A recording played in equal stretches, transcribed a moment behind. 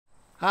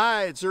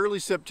Hi, it's early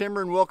September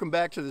and welcome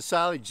back to the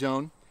Silage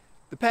Zone.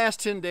 The past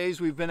 10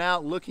 days we've been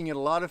out looking at a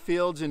lot of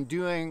fields and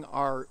doing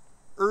our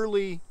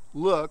early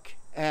look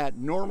at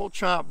normal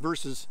chop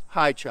versus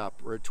high chop,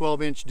 or a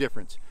 12-inch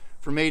difference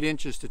from 8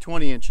 inches to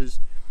 20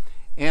 inches.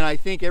 And I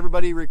think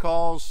everybody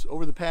recalls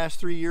over the past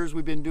 3 years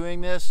we've been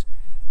doing this,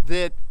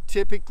 that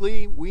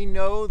typically we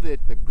know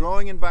that the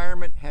growing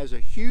environment has a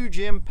huge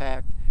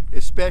impact,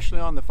 especially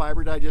on the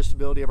fiber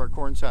digestibility of our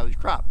corn silage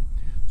crop.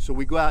 So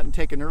we go out and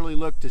take an early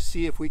look to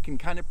see if we can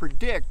kind of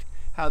predict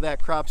how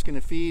that crop's going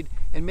to feed,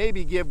 and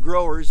maybe give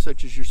growers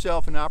such as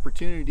yourself an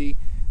opportunity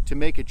to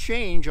make a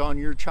change on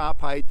your chop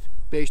height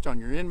based on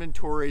your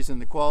inventories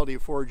and the quality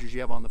of forages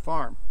you have on the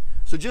farm.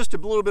 So just a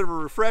little bit of a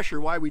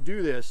refresher why we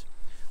do this.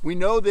 We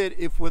know that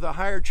if with a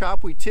higher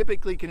chop we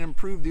typically can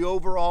improve the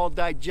overall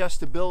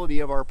digestibility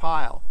of our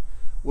pile,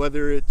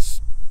 whether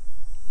it's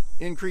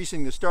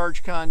increasing the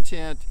starch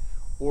content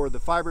or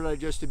the fiber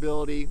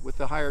digestibility with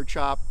the higher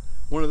chop.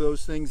 One of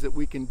those things that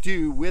we can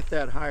do with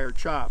that higher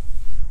chop.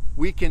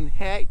 We can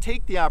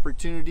take the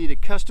opportunity to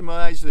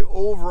customize the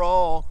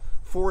overall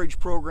forage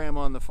program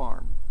on the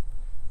farm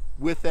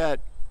with that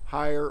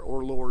higher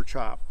or lower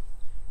chop.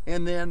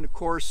 And then of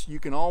course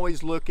you can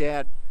always look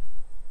at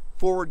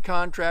forward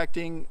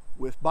contracting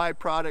with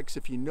byproducts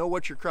if you know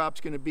what your crop's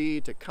going to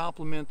be, to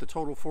complement the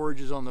total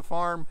forages on the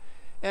farm,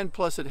 and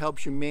plus it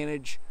helps you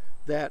manage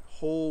that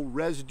whole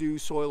residue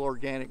soil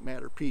organic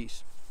matter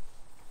piece.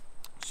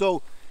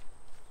 So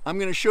I'm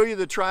going to show you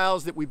the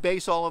trials that we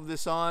base all of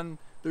this on.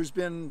 There's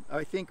been,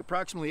 I think,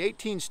 approximately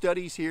 18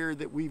 studies here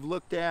that we've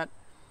looked at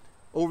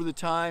over the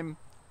time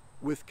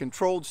with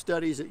controlled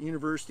studies at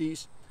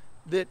universities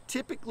that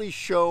typically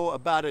show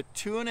about a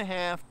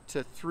 2.5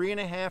 to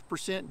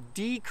 3.5%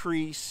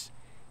 decrease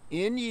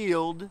in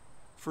yield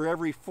for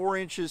every 4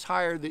 inches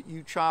higher that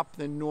you chop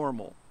than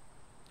normal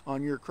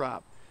on your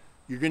crop.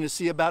 You're going to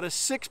see about a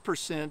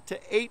 6% to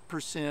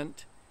 8%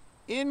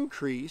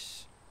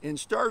 increase in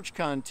starch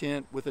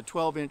content with a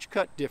 12-inch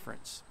cut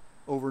difference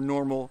over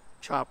normal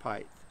chop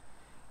height.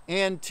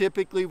 And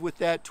typically with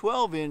that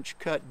 12-inch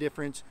cut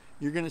difference,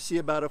 you're going to see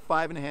about a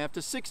 5.5 to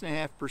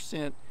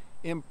 6.5%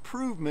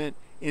 improvement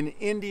in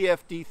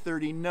NDFD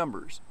 30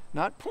 numbers.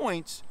 Not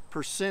points,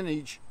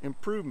 percentage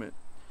improvement.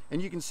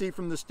 And you can see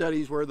from the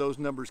studies where those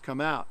numbers come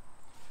out.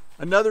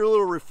 Another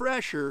little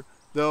refresher,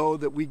 though,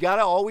 that we got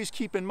to always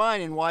keep in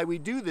mind and why we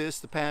do this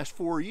the past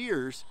 4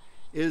 years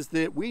is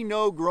that we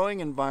know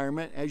growing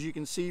environment, as you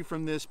can see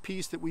from this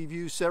piece that we've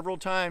used several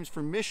times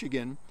from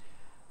Michigan,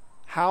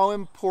 how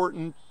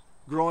important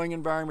growing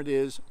environment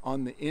is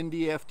on the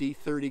NDFD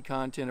 30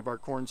 content of our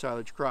corn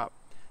silage crop.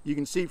 You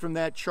can see from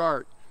that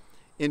chart,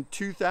 in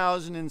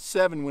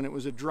 2007 when it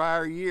was a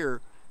drier year,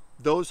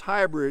 those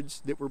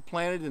hybrids that were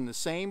planted in the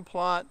same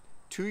plot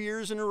 2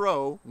 years in a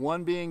row,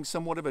 one being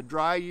somewhat of a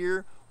dry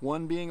year,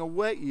 one being a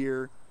wet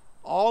year,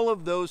 all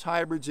of those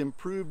hybrids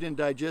improved in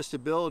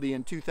digestibility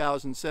in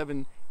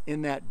 2007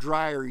 in that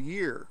drier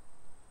year.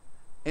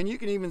 And you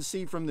can even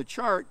see from the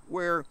chart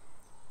where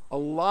a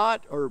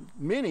lot, or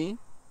many,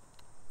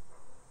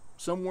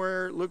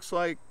 somewhere it looks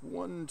like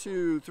 1,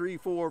 2, 3,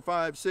 4,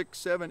 5, 6,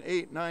 7,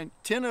 8, 9,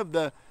 10 of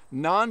the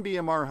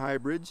non-BMR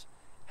hybrids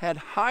had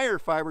higher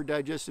fiber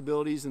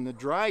digestibilities in the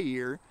dry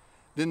year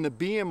than the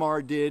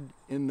BMR did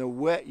in the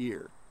wet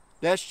year.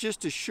 That's just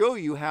to show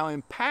you how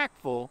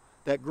impactful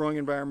that growing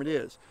environment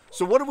is.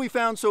 So what have we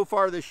found so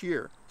far this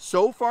year?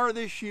 So far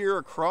this year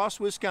across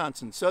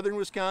Wisconsin, southern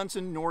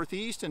Wisconsin,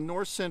 northeast and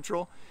north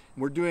central,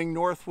 we're doing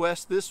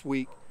northwest this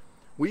week,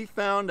 we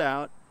found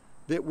out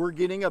that we're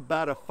getting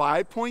about a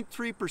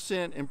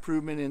 5.3%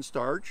 improvement in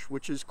starch,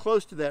 which is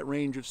close to that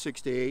range of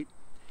 6 to 8,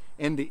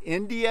 and the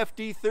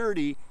NDFD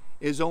 30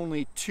 is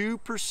only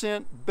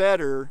 2%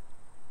 better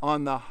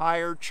on the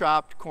higher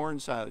chopped corn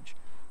silage.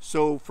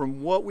 So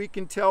from what we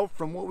can tell,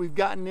 from what we've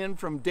gotten in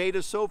from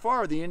data so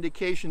far, the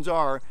indications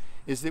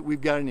is that we've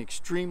got an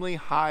extremely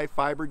high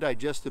fiber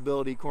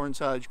digestibility corn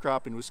silage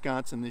crop in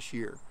Wisconsin this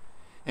year.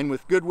 And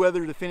with good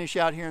weather to finish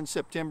out here in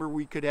September,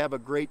 we could have a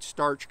great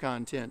starch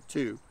content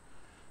too.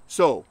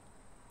 So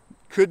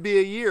could be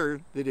a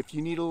year that if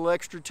you need a little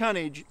extra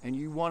tonnage and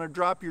you want to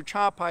drop your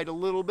chop height a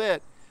little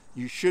bit,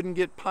 you shouldn't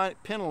get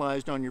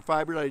penalized on your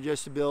fiber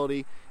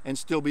digestibility and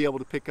still be able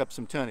to pick up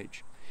some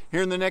tonnage.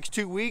 Here in the next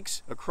 2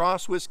 weeks,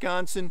 across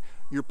Wisconsin,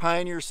 your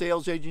Pioneer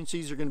sales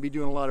agencies are going to be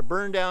doing a lot of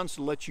burn downs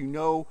to let you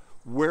know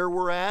where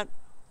we're at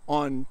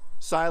on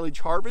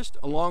silage harvest,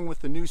 along with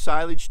the new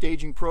silage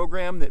staging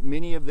program that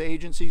many of the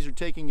agencies are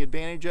taking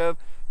advantage of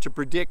to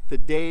predict the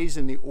days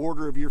and the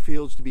order of your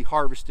fields to be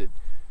harvested.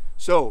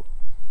 So,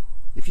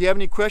 if you have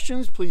any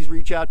questions, please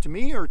reach out to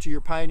me or to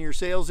your Pioneer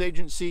sales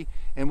agency,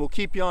 and we'll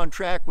keep you on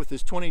track with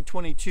this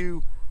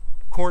 2022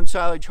 corn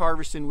silage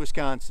harvest in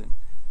Wisconsin.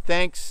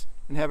 Thanks,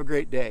 and have a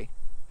great day.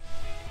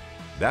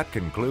 That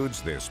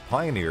concludes this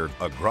Pioneer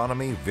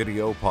Agronomy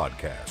video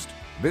podcast.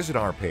 Visit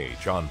our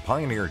page on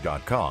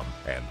pioneer.com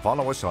and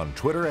follow us on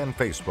Twitter and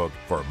Facebook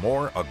for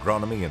more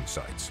agronomy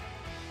insights.